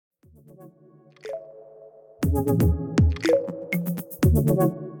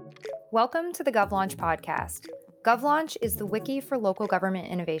Welcome to the GovLaunch podcast. GovLaunch is the wiki for local government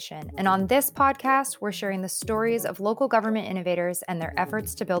innovation, and on this podcast, we're sharing the stories of local government innovators and their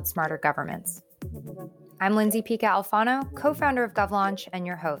efforts to build smarter governments. I'm Lindsay Pica Alfano, co-founder of GovLaunch and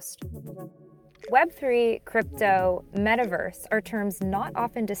your host. Web3, crypto, metaverse are terms not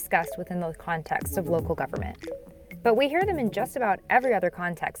often discussed within the context of local government, but we hear them in just about every other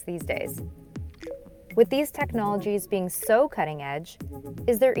context these days. With these technologies being so cutting edge,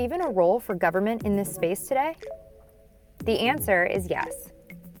 is there even a role for government in this space today? The answer is yes.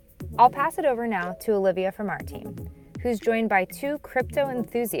 I'll pass it over now to Olivia from our team, who's joined by two crypto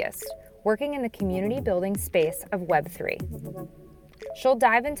enthusiasts working in the community building space of Web3. She'll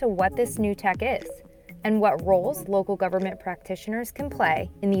dive into what this new tech is and what roles local government practitioners can play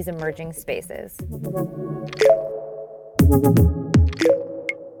in these emerging spaces.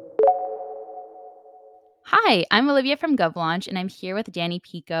 Hi, I'm Olivia from GovLaunch, and I'm here with Danny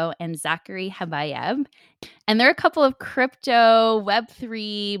Pico and Zachary Habayeb. And they're a couple of crypto,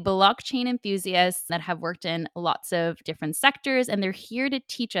 Web3, blockchain enthusiasts that have worked in lots of different sectors, and they're here to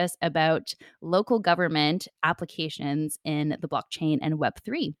teach us about local government applications in the blockchain and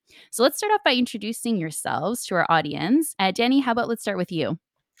Web3. So let's start off by introducing yourselves to our audience. Danny, how about let's start with you?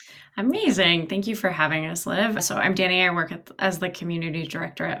 Amazing. Thank you for having us, Liv. So I'm Danny. I work as the community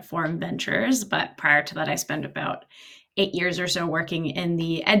director at Forum Ventures, but prior to that, I spent about 8 years or so working in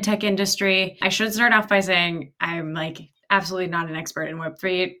the ed tech industry. I should start off by saying I'm absolutely not an expert in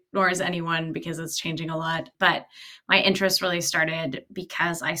Web3, nor is anyone, because it's changing a lot. But my interest really started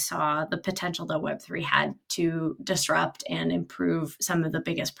because I saw the potential that Web3 had to disrupt and improve some of the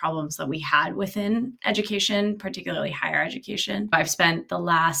biggest problems that we had within education, particularly higher education. I've spent the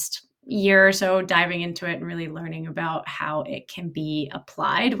last year or so diving into it and really learning about how it can be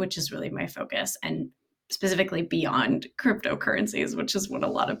applied, which is really my focus, and specifically beyond cryptocurrencies, which is what a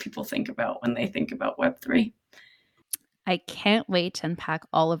lot of people think about when they think about Web3. I can't wait to unpack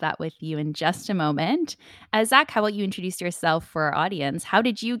all of that with you in just a moment. Zach, how about you introduce yourself for our audience? How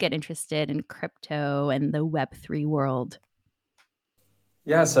did you get interested in crypto and the Web3 world?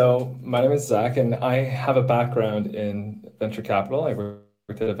 Yeah, so my name is Zach, and I have a background in venture capital. I worked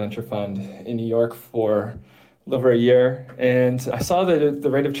at a venture fund in New York for a little over a year, and I saw the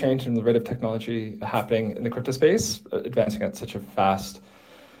rate of change and the rate of technology happening in the crypto space, advancing at such a fast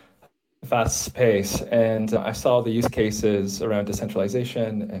pace. And I saw the use cases around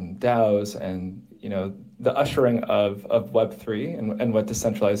decentralization and DAOs and, the ushering of Web3 and what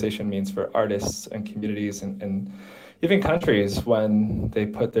decentralization means for artists and communities and even countries when they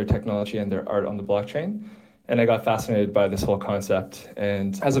put their technology and their art on the blockchain. And I got fascinated by this whole concept.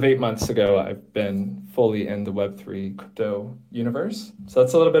 And as of 8 months ago, I've been fully in the Web3 crypto universe. So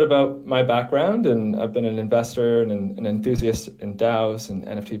that's a little bit about my background. And I've been an investor and an enthusiast in DAOs and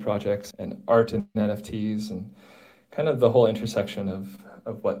NFT projects and art and NFTs and kind of the whole intersection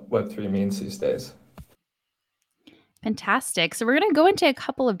of what Web3 means these days. Fantastic. So we're going to go into a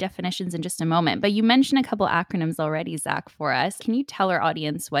couple of definitions in just a moment, but you mentioned a couple acronyms already, Zach, for us. Can you tell our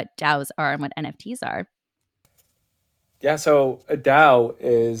audience what DAOs are and what NFTs are? Yeah, so a DAO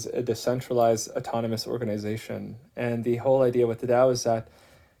is a decentralized autonomous organization. And the whole idea with the DAO is that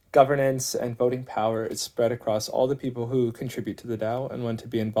governance and voting power is spread across all the people who contribute to the DAO and want to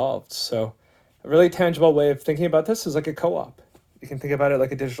be involved. So a really tangible way of thinking about this is like a co-op. You can think about it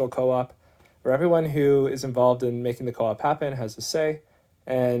like a digital co-op where everyone who is involved in making the co-op happen has a say,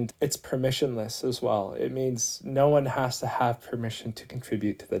 and it's permissionless as well. It means no one has to have permission to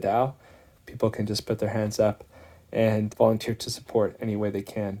contribute to the DAO. People can just put their hands up and volunteer to support any way they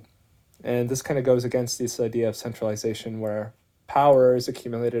can. And this kind of goes against this idea of centralization where power is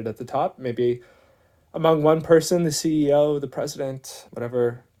accumulated at the top, maybe among one person, the CEO, the president,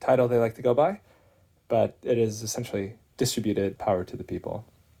 whatever title they like to go by, but it is essentially distributed power to the people.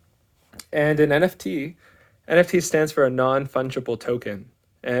 And an NFT stands for a non-fungible token.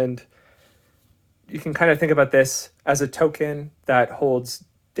 And you can kind of think about this as a token that holds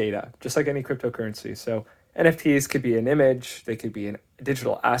data, just like any cryptocurrency. So NFTs could be an image, they could be a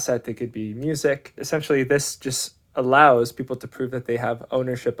digital asset, they could be music. Essentially, this just allows people to prove that they have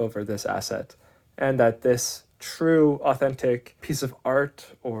ownership over this asset and that this true, authentic piece of art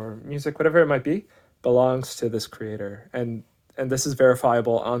or music, whatever it might be, belongs to this creator. And this is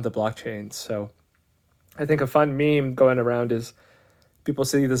verifiable on the blockchain. So I think a fun meme going around is people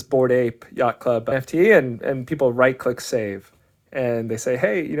see this Bored Ape Yacht Club NFT and people right-click save. And they say,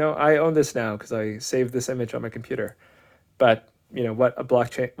 hey, I own this now because I saved this image on my computer. But, what the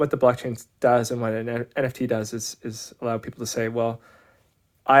blockchain does and what an NFT does is allow people to say, well,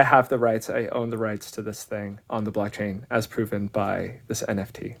 I have the rights, I own the rights to this thing on the blockchain as proven by this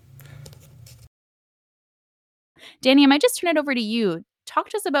NFT. Danny, I might just turn it over to you. Talk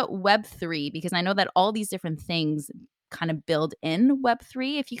to us about Web3, because I know that all these different things kind of build in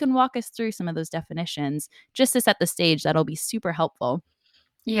Web3. If you can walk us through some of those definitions just to set the stage, that'll be super helpful.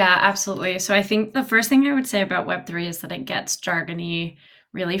 Yeah, absolutely. So I think the first thing I would say about Web3 is that it gets jargony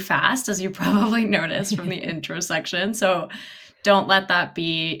really fast, as you probably noticed from the intro section. So don't let that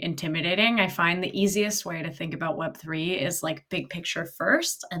be intimidating. I find the easiest way to think about Web3 is like big picture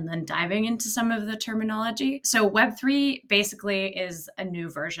first and then diving into some of the terminology. So Web3 basically is a new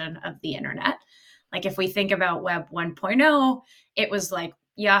version of the internet. Like if we think about Web 1.0, it was like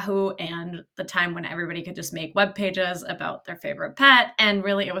Yahoo and the time when everybody could just make web pages about their favorite pet. And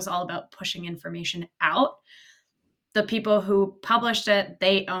really, it was all about pushing information out. The people who published it,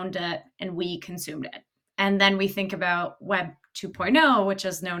 they owned it, and we consumed it. And then we think about Web 2.0, which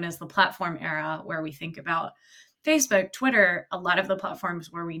is known as the platform era, where we think about Facebook, Twitter, a lot of the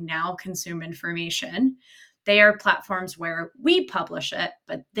platforms where we now consume information. They are platforms where we publish it,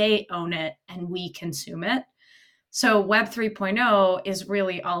 but they own it and we consume it. So Web 3.0 is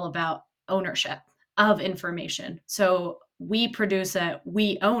really all about ownership of information. So we produce it,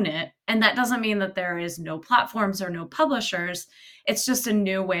 we own it. And that doesn't mean that there is no platforms or no publishers. It's just a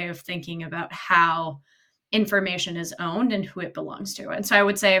new way of thinking about how information is owned and who it belongs to. And so I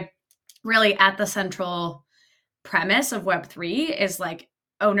would say really at the central premise of Web3 is like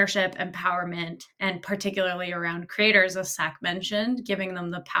ownership, empowerment, and particularly around creators, as Zach mentioned, giving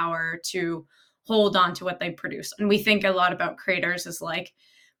them the power to hold on to what they produce. And we think a lot about creators as like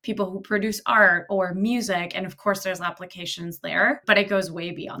people who produce art or music. And of course, there's applications there, but it goes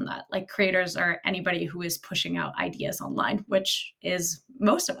way beyond that. Like creators are anybody who is pushing out ideas online, which is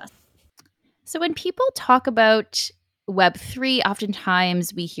most of us. So when people talk about Web3,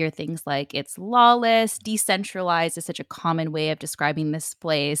 oftentimes we hear things like it's lawless, decentralized is such a common way of describing this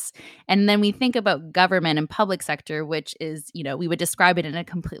place. And then we think about government and public sector, which is, we would describe it in a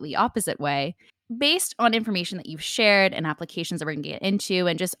completely opposite way. Based on information that you've shared and applications that we're going to get into,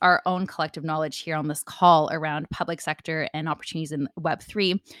 and just our own collective knowledge here on this call around public sector and opportunities in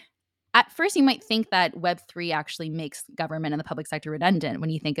Web3, at first, you might think that Web3 actually makes government and the public sector redundant when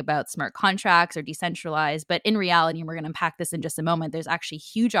you think about smart contracts or decentralized. But in reality, and we're going to unpack this in just a moment, there's actually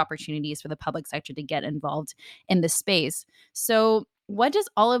huge opportunities for the public sector to get involved in this space. So what does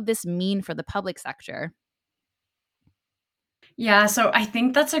all of this mean for the public sector? Yeah, so I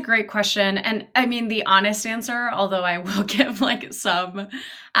think that's a great question. And I mean, the honest answer, although I will give like some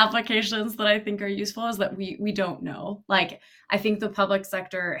applications that I think are useful, is that we don't know. Like, I think the public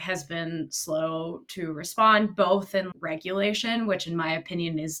sector has been slow to respond, both in regulation, which in my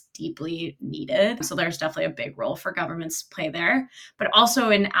opinion is deeply needed. So there's definitely a big role for governments to play there, but also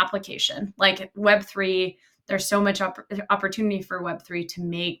in application. Like Web3, there's so much opportunity for Web3 to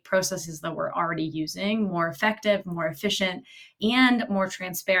make processes that we're already using more effective, more efficient, and more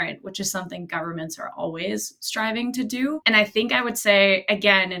transparent, which is something governments are always striving to do. And I think I would say,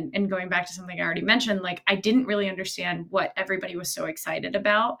 again, and going back to something I already mentioned, like I didn't really understand what everybody was so excited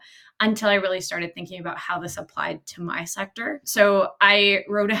about until I really started thinking about how this applied to my sector. So I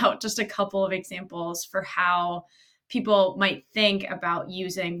wrote out just a couple of examples for how people might think about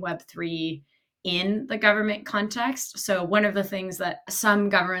using Web3 in the government context. So one of the things that some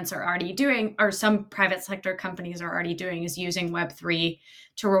governments are already doing, or some private sector companies are already doing, is using Web3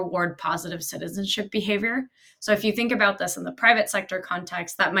 to reward positive citizenship behavior. So if you think about this in the private sector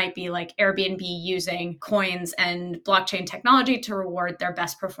context, that might be like Airbnb using coins and blockchain technology to reward their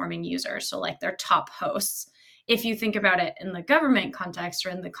best performing users, so like their top hosts. If you think about it in the government context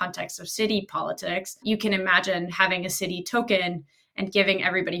or in the context of city politics, you can imagine having a city token and giving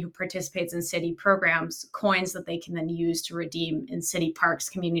everybody who participates in city programs coins that they can then use to redeem in city parks,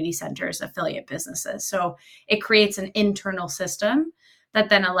 community centers, affiliate businesses. So it creates an internal system that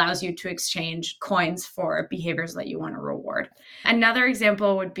then allows you to exchange coins for behaviors that you want to reward. Another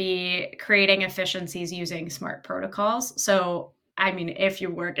example would be creating efficiencies using smart protocols. So I mean, if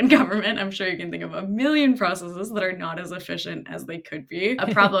you work in government, I'm sure you can think of a million processes that are not as efficient as they could be.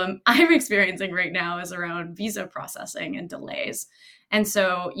 A problem I'm experiencing right now is around visa processing and delays. And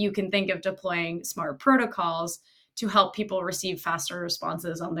so you can think of deploying smart protocols to help people receive faster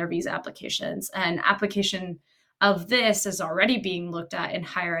responses on their visa applications. And application of this is already being looked at in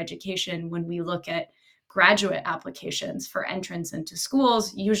higher education when we look at graduate applications for entrance into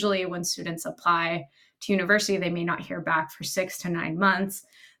schools. Usually when students apply to university, they may not hear back for 6 to 9 months.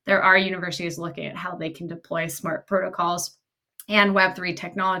 There are universities looking at how they can deploy smart protocols and Web3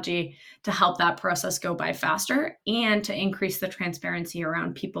 technology to help that process go by faster and to increase the transparency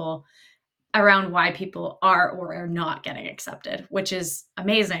around why people are or are not getting accepted, which is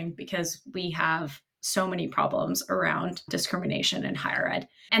amazing because we have so many problems around discrimination in higher ed.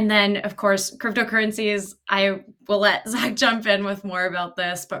 And then, of course, cryptocurrencies, I will let Zach jump in with more about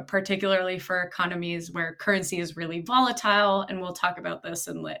this, but particularly for economies where currency is really volatile, and we'll talk about this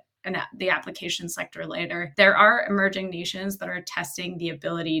in the application sector later. There are emerging nations that are testing the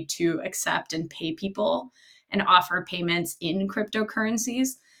ability to accept and pay people and offer payments in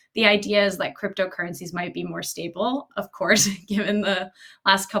cryptocurrencies. The idea is that cryptocurrencies might be more stable. Of course, given the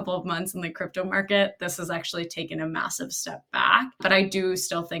last couple of months in the crypto market, this has actually taken a massive step back. But I do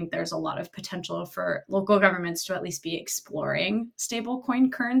still think there's a lot of potential for local governments to at least be exploring stablecoin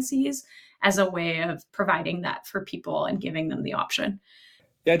currencies as a way of providing that for people and giving them the option.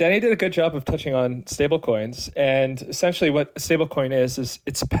 Yeah, Danny did a good job of touching on stablecoins. And essentially what a stablecoin is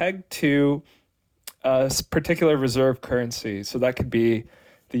it's pegged to a particular reserve currency. So that could be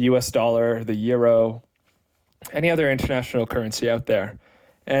the US dollar, the euro, any other international currency out there.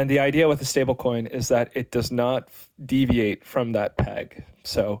 And the idea with a stablecoin is that it does not deviate from that peg.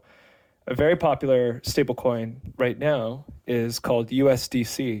 So a very popular stablecoin right now is called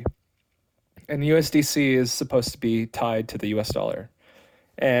USDC. And USDC is supposed to be tied to the US dollar.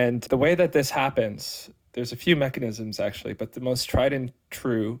 And the way that this happens, there's a few mechanisms actually, but the most tried and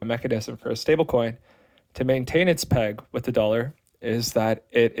true mechanism for a stablecoin to maintain its peg with the dollar is that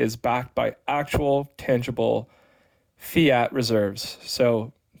it is backed by actual, tangible fiat reserves.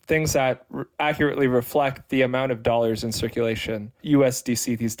 So things that accurately reflect the amount of dollars in circulation,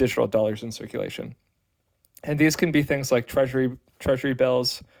 USDC, these digital dollars in circulation. And these can be things like treasury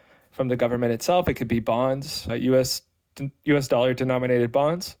bills from the government itself. It could be bonds, US dollar denominated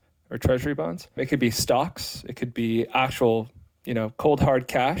bonds or treasury bonds. It could be stocks. It could be actual, cold hard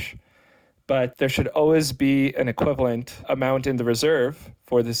cash. But there should always be an equivalent amount in the reserve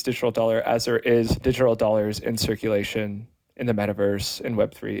for this digital dollar as there is digital dollars in circulation in the metaverse, in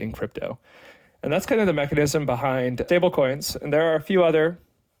Web3, in crypto. And that's kind of the mechanism behind stablecoins. And there are a few other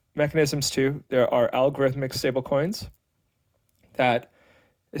mechanisms too. There are algorithmic stablecoins that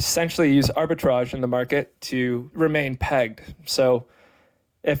essentially use arbitrage in the market to remain pegged. So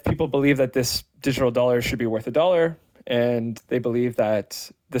if people believe that this digital dollar should be worth $1, and they believe that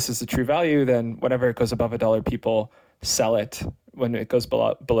this is the true value, then whenever it goes above $1, people sell it. When it goes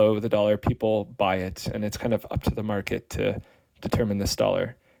below the $1, people buy it. And it's kind of up to the market to determine this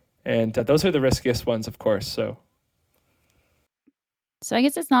dollar. And those are the riskiest ones, of course. So I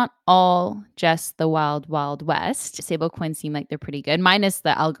guess it's not all just the wild, wild west. Stablecoins seem like they're pretty good, minus the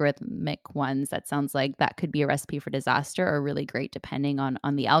algorithmic ones. That sounds like that could be a recipe for disaster or really great depending on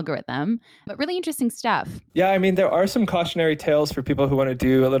the algorithm. But really interesting stuff. Yeah, I mean, there are some cautionary tales for people who want to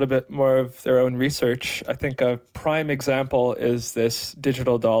do a little bit more of their own research. I think a prime example is this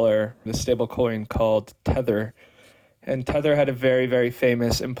digital dollar, the stablecoin called Tether. And Tether had a very, very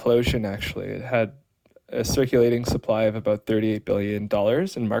famous implosion, actually. It had a circulating supply of about $38 billion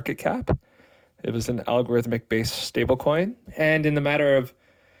in market cap. It was an algorithmic-based stablecoin. And in the matter of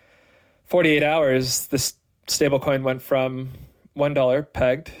 48 hours, this stablecoin went from $1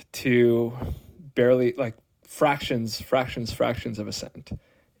 pegged to barely like fractions of a cent.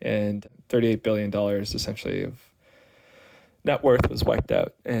 And $38 billion essentially of net worth was wiped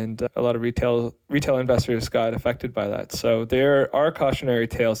out, and a lot of retail investors got affected by that. So there are cautionary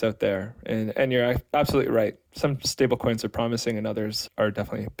tales out there, and you're absolutely right. Some stablecoins are promising, and others are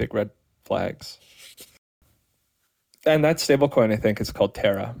definitely big red flags. And that stablecoin, I think, is called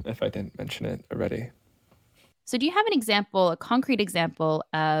Terra, if I didn't mention it already. So do you have an example, a concrete example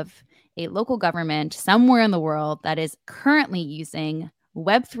of a local government somewhere in the world that is currently using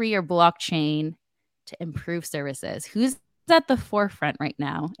Web3 or blockchain to improve services? Who's at the forefront right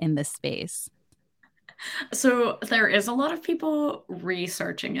now in this space? So there is a lot of people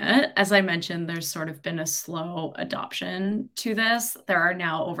researching it. As I mentioned, there's sort of been a slow adoption to this. There are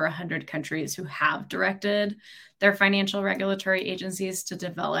now over 100 countries who have directed their financial regulatory agencies to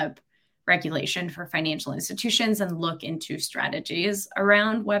develop regulation for financial institutions and look into strategies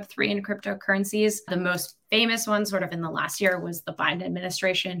around Web3 and cryptocurrencies. The most famous one sort of in the last year was the Biden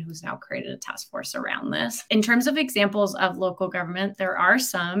administration, who's now created a task force around this. In terms of examples of local government, there are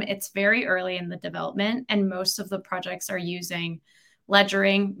some. It's very early in the development, and most of the projects are using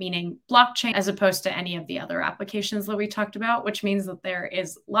ledgering, meaning blockchain, as opposed to any of the other applications that we talked about, which means that there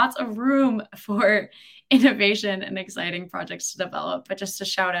is lots of room for innovation and exciting projects to develop. But just to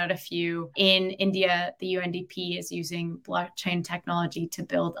shout out a few, in India, the UNDP is using blockchain technology to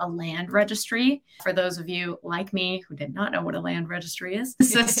build a land registry. For those of you like me who did not know what a land registry is, a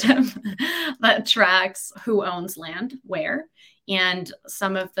system that tracks who owns land where. And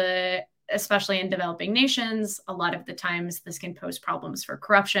some of the, especially in developing nations, a lot of the times this can pose problems for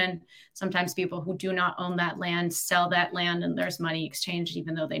corruption. Sometimes people who do not own that land sell that land and there's money exchanged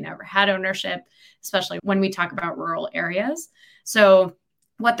even though they never had ownership, especially when we talk about rural areas. So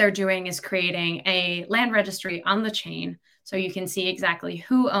what they're doing is creating a land registry on the chain so you can see exactly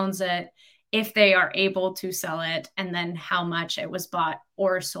who owns it, if they are able to sell it, and then how much it was bought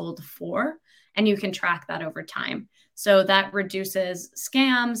or sold for. And you can track that over time. So that reduces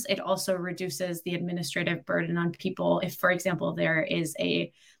scams. It also reduces the administrative burden on people. If, for example, there is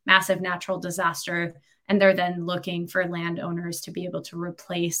a massive natural disaster and they're then looking for landowners to be able to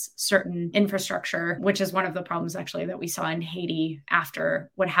replace certain infrastructure, which is one of the problems actually that we saw in Haiti after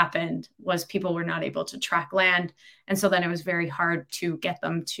what happened, was people were not able to track land. And so then it was very hard to get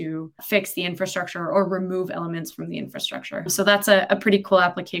them to fix the infrastructure or remove elements from the infrastructure. So that's a pretty cool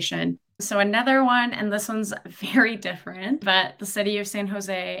application. So another one, and this one's very different, but the city of San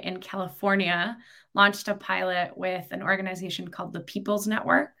Jose in California launched a pilot with an organization called the People's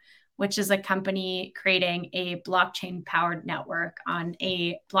Network, which is a company creating a blockchain-powered network on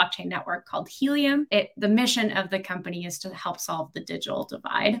a blockchain network called Helium. The mission of the company is to help solve the digital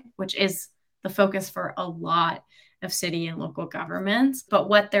divide, which is the focus for a lot of city and local governments. But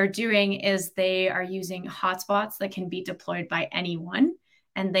what they're doing is they are using hotspots that can be deployed by anyone,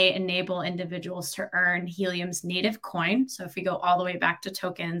 and they enable individuals to earn Helium's native coin. So if we go all the way back to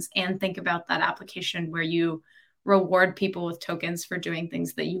tokens and think about that application where you reward people with tokens for doing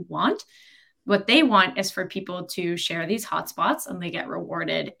things that you want, what they want is for people to share these hotspots and they get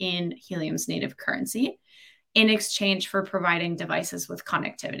rewarded in Helium's native currency in exchange for providing devices with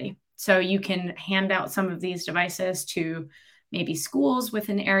connectivity. So you can hand out some of these devices to maybe schools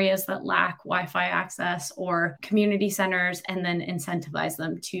within areas that lack Wi-Fi access or community centers, and then incentivize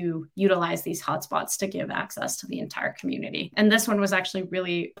them to utilize these hotspots to give access to the entire community. And this one was actually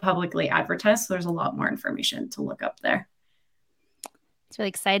really publicly advertised, so there's a lot more information to look up there. It's really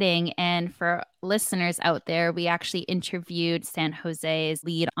exciting. And for listeners out there, we actually interviewed San Jose's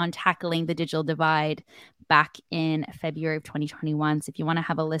lead on tackling the digital divide back in February of 2021. So if you want to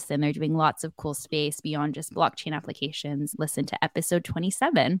have a listen, they're doing lots of cool space beyond just blockchain applications. Listen to episode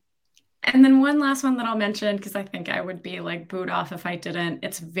 27. And then one last one that I'll mention, because I think I would be like booed off if I didn't.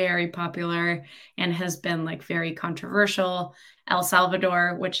 It's very popular and has been like very controversial. El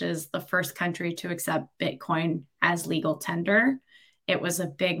Salvador, which is the first country to accept Bitcoin as legal tender. It was a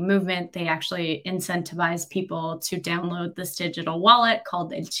big movement. They actually incentivized people to download this digital wallet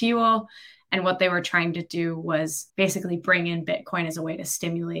called El Chivo. And what they were trying to do was basically bring in Bitcoin as a way to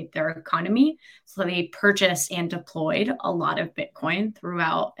stimulate their economy. So they purchased and deployed a lot of Bitcoin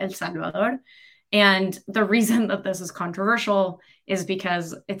throughout El Salvador. And the reason that this is controversial is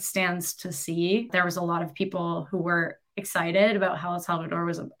because it stands to see there was a lot of people who were excited about how El Salvador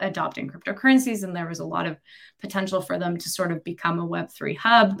was adopting cryptocurrencies, and there was a lot of potential for them to sort of become a Web3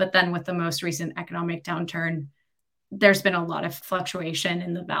 hub. But then with the most recent economic downturn, there's been a lot of fluctuation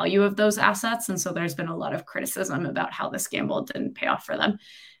in the value of those assets. And so there's been a lot of criticism about how this gamble didn't pay off for them.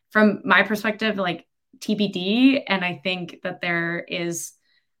 From my perspective, like TBD, and I think that there is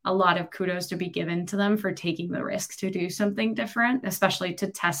a lot of kudos to be given to them for taking the risk to do something different, especially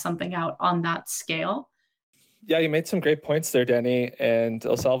to test something out on that scale. Yeah, you made some great points there, Danny. And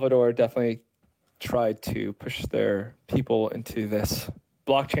El Salvador definitely tried to push their people into this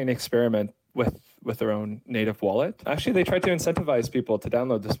blockchain experiment with their own native wallet. Actually, they tried to incentivize people to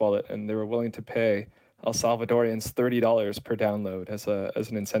download this wallet, and they were willing to pay El Salvadorians $30 per download as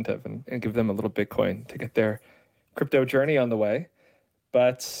an incentive and give them a little Bitcoin to get their crypto journey on the way.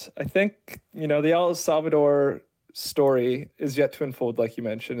 But I think, the El Salvador story is yet to unfold, like you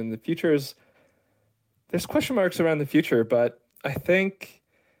mentioned, and there's question marks around the future, but I think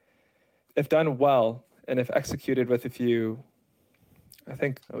if done well and if executed with I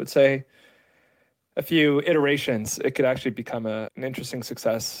would say a few iterations, it could actually become an interesting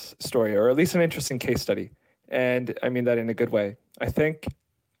success story, or at least an interesting case study. And I mean that in a good way. I think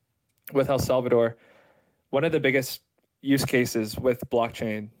with El Salvador, one of the biggest use cases with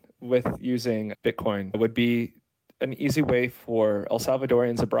blockchain, with using Bitcoin, would be an easy way for El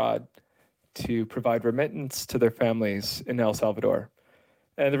Salvadorians abroad to provide remittance to their families in El Salvador.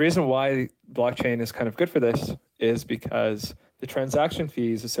 And the reason why blockchain is kind of good for this is because the transaction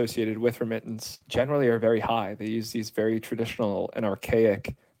fees associated with remittance generally are very high. They use these very traditional and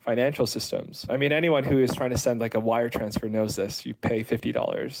archaic financial systems. I mean, anyone who is trying to send like a wire transfer knows this. You pay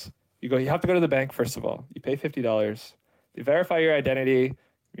 $50. You have to go to the bank, first of all. You pay $50. They verify your identity.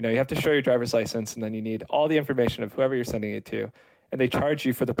 You have to show your driver's license, and then you need all the information of whoever you're sending it to. And they charge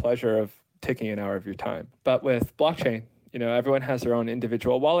you for the pleasure of taking an hour of your time. But with blockchain, everyone has their own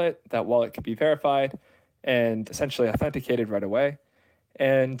individual wallet. That wallet can be verified and essentially authenticated right away.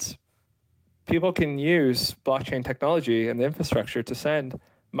 And people can use blockchain technology and the infrastructure to send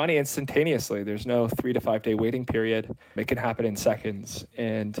money instantaneously. There's no 3 to 5 day waiting period. It can happen in seconds.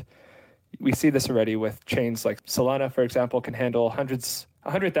 And we see this already with chains like Solana, for example, can handle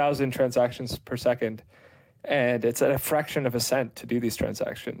 100,000 transactions per second. And it's at a fraction of a cent to do these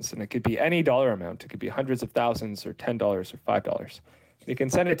transactions. And it could be any dollar amount. It could be hundreds of thousands or $10 or $5. You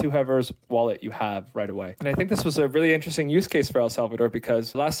can send it to whoever's wallet you have right away. And I think this was a really interesting use case for El Salvador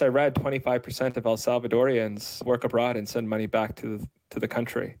because last I read, 25% of El Salvadorians work abroad and send money back to the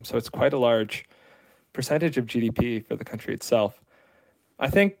country. So it's quite a large percentage of GDP for the country itself. I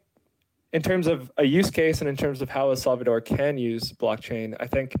think in terms of a use case and in terms of how El Salvador can use blockchain, I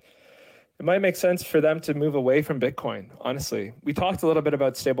think it might make sense for them to move away from Bitcoin, honestly. We talked a little bit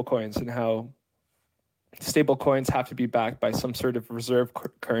about stablecoins and how stablecoins have to be backed by some sort of reserve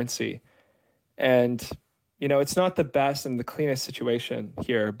currency. And, it's not the best and the cleanest situation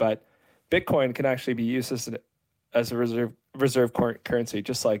here, but Bitcoin can actually be used as a reserve currency,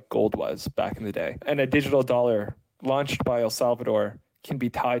 just like gold was back in the day. And a digital dollar launched by El Salvador can be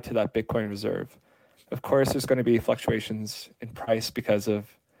tied to that Bitcoin reserve. Of course, there's going to be fluctuations in price because of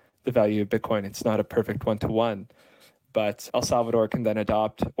the value of Bitcoin. It's not a perfect one-to-one. But El Salvador can then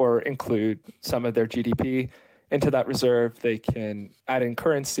adopt or include some of their GDP into that reserve. They can add in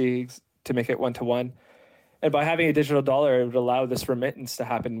currency to make it one-to-one. And by having a digital dollar, it would allow this remittance to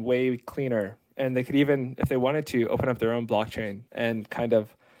happen way cleaner. And they could even, if they wanted to, open up their own blockchain and kind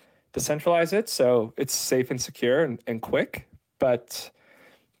of decentralize it so it's safe and secure and quick. But,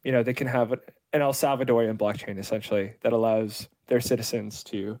 they can have an El Salvadorian blockchain, essentially, that allows their citizens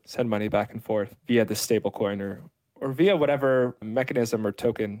to send money back and forth via the stablecoin or via whatever mechanism or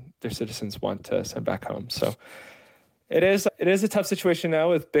token their citizens want to send back home. So it is a tough situation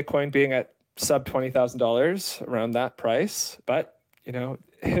now with Bitcoin being at sub $20,000, around that price. But,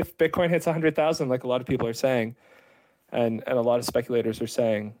 if Bitcoin hits 100,000, like a lot of people are saying, and a lot of speculators are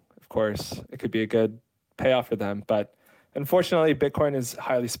saying, of course, it could be a good payoff for them. But unfortunately, Bitcoin is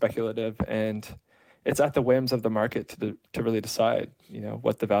highly speculative, and it's at the whims of the market to really decide,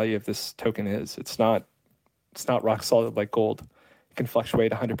 what the value of this token is. It's not rock solid like gold. It can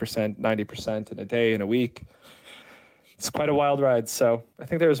fluctuate 100%, 90% in a day, in a week. It's quite a wild ride. So I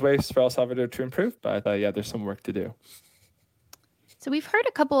think there's ways for El Salvador to improve, but there's some work to do. So we've heard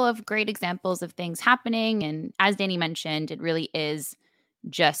a couple of great examples of things happening. And as Danny mentioned, it really is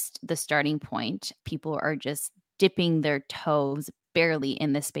just the starting point. People are just dipping their toes barely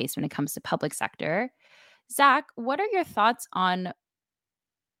in this space when it comes to public sector. Zach, what are your thoughts on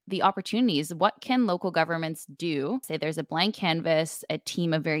the opportunities? What can local governments do? Say there's a blank canvas, a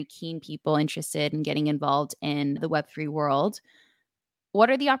team of very keen people interested in getting involved in the Web3 world.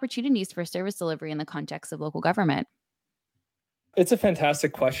 What are the opportunities for service delivery in the context of local government? It's a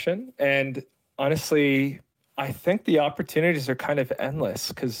fantastic question. And honestly, I think the opportunities are kind of endless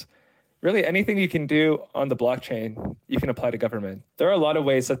because really anything you can do on the blockchain, you can apply to government. There are a lot of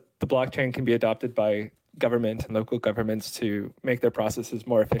ways that the blockchain can be adopted by government and local governments to make their processes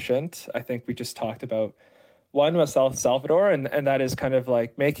more efficient. I think we just talked about one with El Salvador, and that is kind of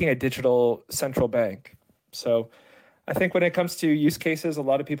like making a digital central bank. So I think when it comes to use cases, a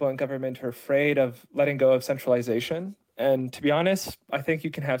lot of people in government are afraid of letting go of centralization. And to be honest, I think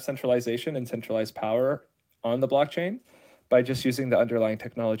you can have centralization and centralized power on the blockchain by just using the underlying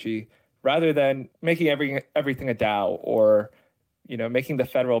technology rather than making everything a DAO or making the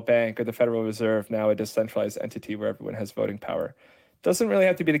federal bank or the Federal Reserve now a decentralized entity where everyone has voting power. Doesn't really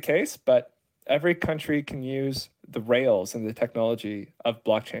have to be the case, but every country can use the rails and the technology of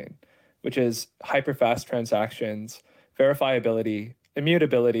blockchain, which is hyper-fast transactions, verifiability,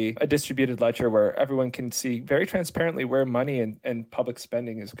 immutability, a distributed ledger where everyone can see very transparently where money and public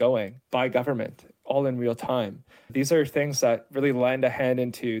spending is going by government, all in real time. These are things that really lend a hand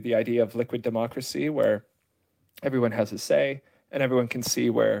into the idea of liquid democracy where everyone has a say and everyone can see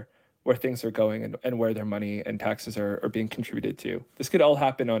where things are going and where their money and taxes are being contributed to. This could all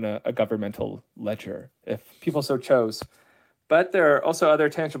happen on a governmental ledger if people so chose. But there are also other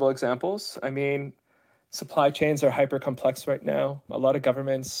tangible examples. I mean, Supply chains are hyper complex right now. A lot of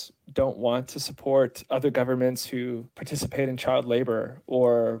governments don't want to support other governments who participate in child labor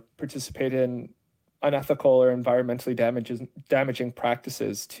or participate in unethical or environmentally damaging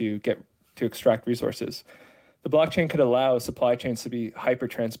practices to extract resources. The blockchain could allow supply chains to be hyper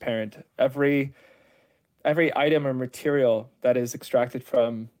transparent. Every item or material that is extracted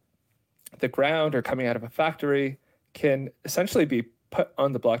from the ground or coming out of a factory can essentially be put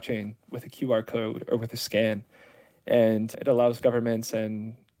on the blockchain with a QR code or with a scan. And it allows governments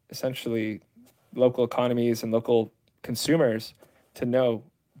and essentially local economies and local consumers to know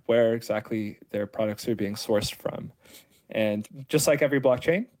where exactly their products are being sourced from. And just like every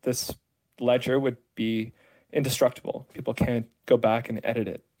blockchain, this ledger would be indestructible. People can't go back and edit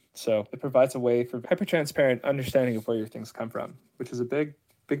it. So it provides a way for hyper-transparent understanding of where your things come from, which is a big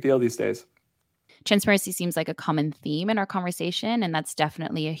deal these days. Transparency seems like a common theme in our conversation, and that's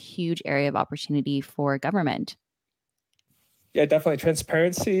definitely a huge area of opportunity for government. Yeah, definitely.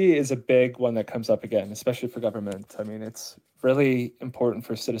 Transparency is a big one that comes up again, especially for government. I mean, it's really important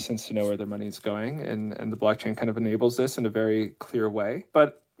for citizens to know where their money is going, and the blockchain kind of enables this in a very clear way.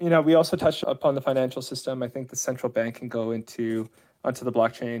 But, we also touched upon the financial system. I think the central bank can go onto the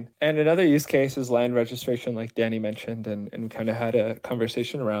blockchain. And another use case is land registration, like Danny mentioned, and we kind of had a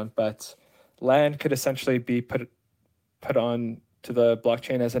conversation around, but land could essentially be put on to the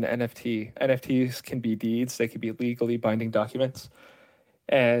blockchain as an NFT. NFTs can be deeds. They could be legally binding documents.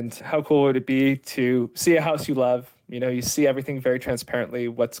 And how cool would it be to see a house you love? You see everything very transparently,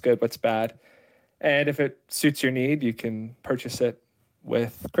 what's good, what's bad. And if it suits your need, you can purchase it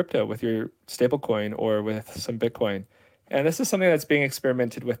with crypto, with your stablecoin or with some Bitcoin. And this is something that's being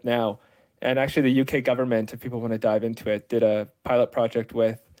experimented with now. And actually the UK government, if people want to dive into it, did a pilot project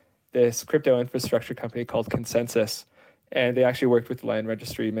with this crypto infrastructure company called ConsenSys. And they actually worked with the Land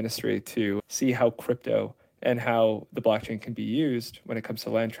Registry Ministry to see how crypto and how the blockchain can be used when it comes to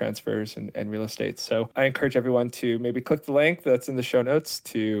land transfers and real estate. So I encourage everyone to maybe click the link that's in the show notes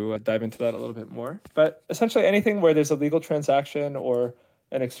to dive into that a little bit more. But essentially anything where there's a legal transaction or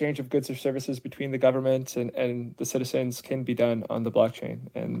an exchange of goods or services between the government and the citizens can be done on the blockchain.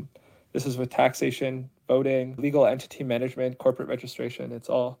 And this is with taxation, voting, legal entity management, corporate registration. It's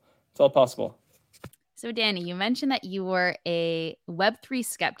all possible. So Danny, you mentioned that you were a Web3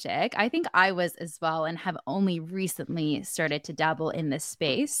 skeptic. I think I was as well and have only recently started to dabble in this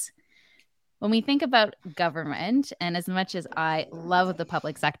space. When we think about government, and as much as I love the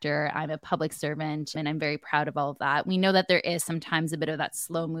public sector, I'm a public servant and I'm very proud of all of that. We know that there is sometimes a bit of that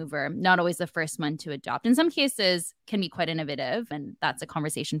slow mover, not always the first one to adopt. In some cases can be quite innovative, and that's a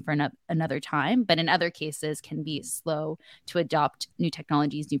conversation for another time. But in other cases can be slow to adopt new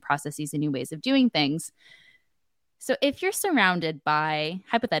technologies, new processes, and new ways of doing things. So if you're surrounded by,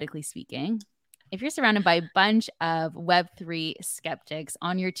 hypothetically speaking, if you're surrounded by a bunch of Web3 skeptics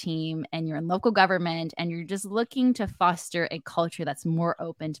on your team and you're in local government and you're just looking to foster a culture that's more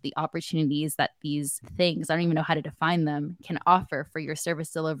open to the opportunities that these things, I don't even know how to define them, can offer for your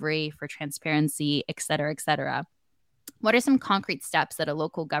service delivery, for transparency, et cetera, what are some concrete steps that a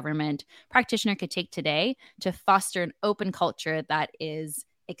local government practitioner could take today to foster an open culture that is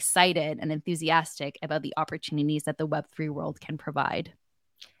excited and enthusiastic about the opportunities that the Web3 world can provide?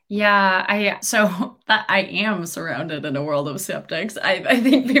 Yeah, I am surrounded in a world of skeptics. I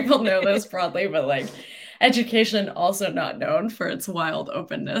think people know this broadly, but education also not known for its wild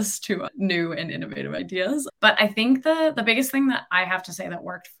openness to new and innovative ideas. But I think the biggest thing that I have to say that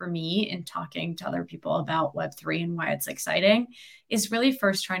worked for me in talking to other people about Web3 and why it's exciting is really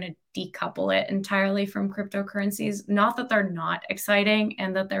first trying to decouple it entirely from cryptocurrencies. Not that they're not exciting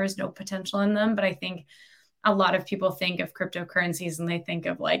and that there is no potential in them, but I think a lot of people think of cryptocurrencies and they think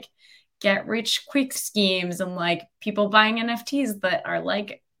of get rich quick schemes and people buying NFTs that are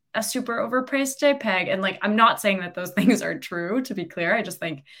a super overpriced JPEG. And I'm not saying that those things are true, to be clear. I just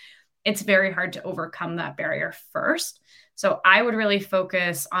think it's very hard to overcome that barrier first. So I would really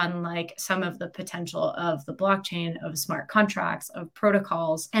focus on some of the potential of the blockchain, of smart contracts, of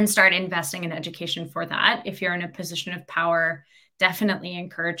protocols, and start investing in education for that. If you're in a position of power, definitely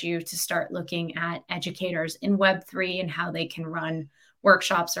encourage you to start looking at educators in Web3 and how they can run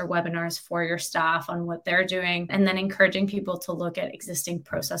workshops or webinars for your staff on what they're doing, and then encouraging people to look at existing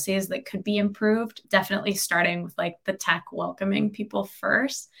processes that could be improved, definitely starting with the tech welcoming people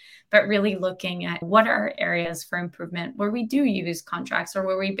first, but really looking at what are areas for improvement where we do use contracts or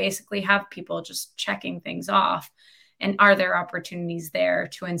where we basically have people just checking things off, and are there opportunities there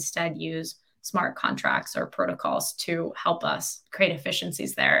to instead use smart contracts or protocols to help us create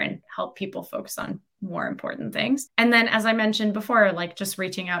efficiencies there and help people focus on more important things. And then, as I mentioned before, like just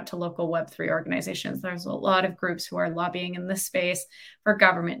reaching out to local Web3 organizations. There's a lot of groups who are lobbying in this space for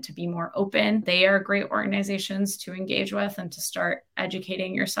government to be more open. They are great organizations to engage with and to start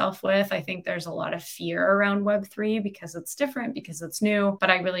educating yourself with. I think there's a lot of fear around Web3 because it's different, because it's new, but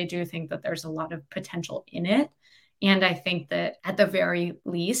I really do think that there's a lot of potential in it. And I think that at the very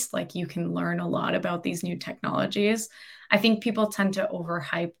least, like you can learn a lot about these new technologies. I think people tend to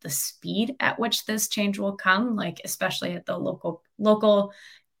overhype the speed at which this change will come, like especially at the local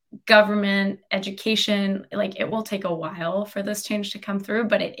government, education. Like it will take a while for this change to come through,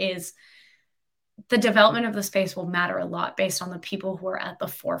 but the development of the space will matter a lot based on the people who are at the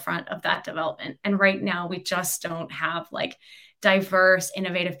forefront of that development. And right now we just don't have like diverse,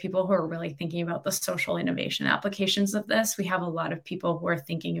 innovative people who are really thinking about the social innovation applications of this. We have a lot of people who are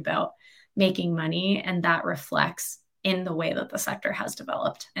thinking about making money, and that reflects in the way that the sector has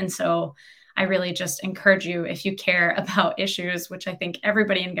developed. And so I really just encourage you, if you care about issues, which I think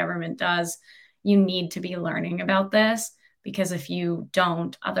everybody in government does, you need to be learning about this, because if you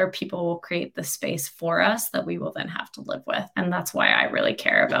don't, other people will create the space for us that we will then have to live with. And that's why I really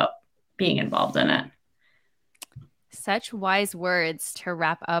care about being involved in it. Such wise words to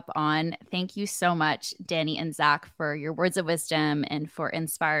wrap up on. Thank you so much, Danny and Zach, for your words of wisdom and for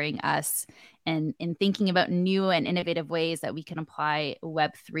inspiring us and in thinking about new and innovative ways that we can apply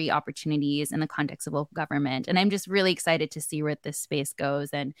Web3 opportunities in the context of local government. And I'm just really excited to see where this space goes.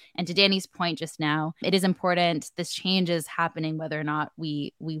 And to Danny's point just now, it is important. This change is happening whether or not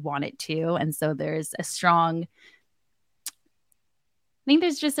we want it to. And so there's I think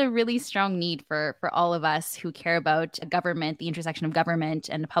there's just a really strong need for all of us who care about government, the intersection of government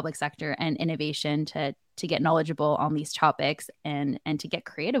and the public sector and innovation to get knowledgeable on these topics and to get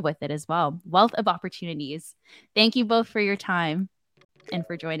creative with it as well. Wealth of opportunities. Thank you both for your time and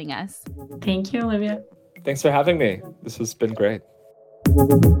for joining us. Thank you, Olivia. Thanks for having me. This has been great.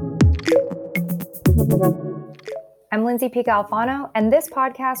 I'm Lindsay Pica Alfano, and this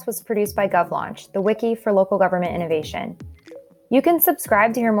podcast was produced by GovLaunch, the wiki for local government innovation. You can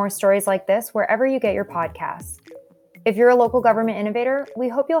subscribe to hear more stories like this wherever you get your podcasts. If you're a local government innovator, we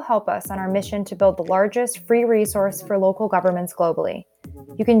hope you'll help us on our mission to build the largest free resource for local governments globally.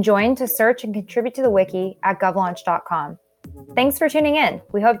 You can join to search and contribute to the wiki at govlaunch.com. Thanks for tuning in.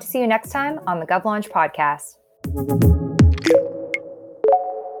 We hope to see you next time on the GovLaunch podcast.